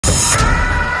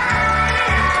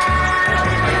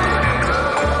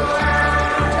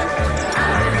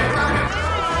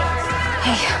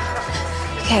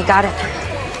Okay, got it.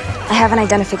 I have an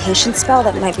identification spell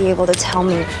that might be able to tell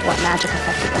me what magic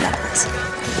affected the necklace.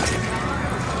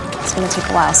 It's gonna take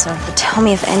a while, so tell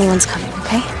me if anyone's coming,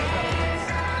 okay?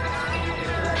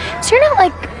 So you're not,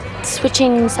 like,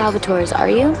 switching Salvatores, are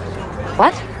you?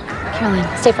 What?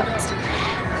 Caroline, stay focused.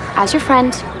 As your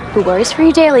friend, who worries for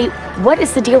you daily, what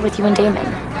is the deal with you and Damon?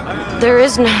 There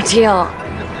is no deal.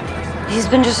 He's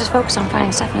been just as focused on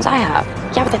finding Stefan as I have.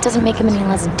 Yeah, but that doesn't make him any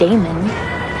less Damon.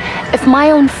 If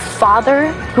my own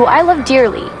father, who I love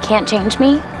dearly, can't change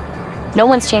me, no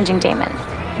one's changing Damon.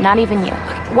 Not even you.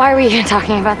 Why were you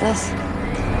talking about this?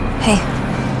 Hey,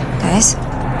 guys.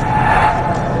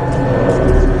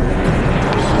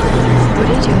 What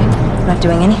are you doing? I'm not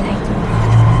doing anything.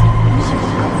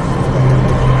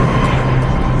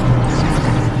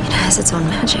 It has its own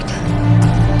magic.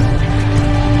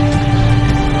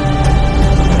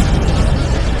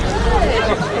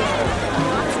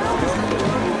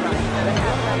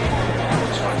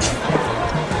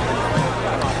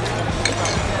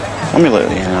 Let me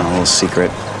let you in on a little secret.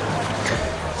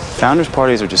 Founders'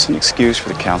 parties are just an excuse for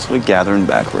the council to gather in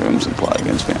back rooms and plot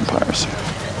against vampires.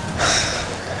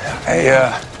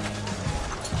 I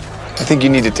think you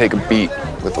need to take a beat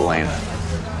with Elena.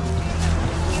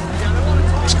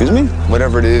 Excuse me?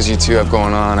 Whatever it is you two have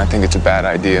going on, I think it's a bad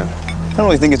idea. I don't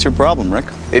really think it's your problem, Rick.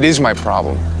 It is my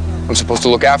problem. I'm supposed to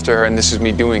look after her, and this is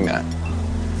me doing that.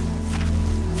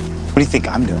 What do you think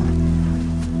I'm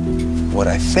doing? What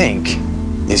I think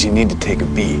is you need to take a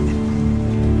beat.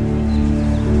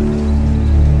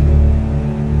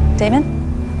 Damon?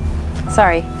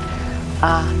 Sorry.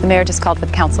 The mayor just called for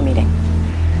the council meeting.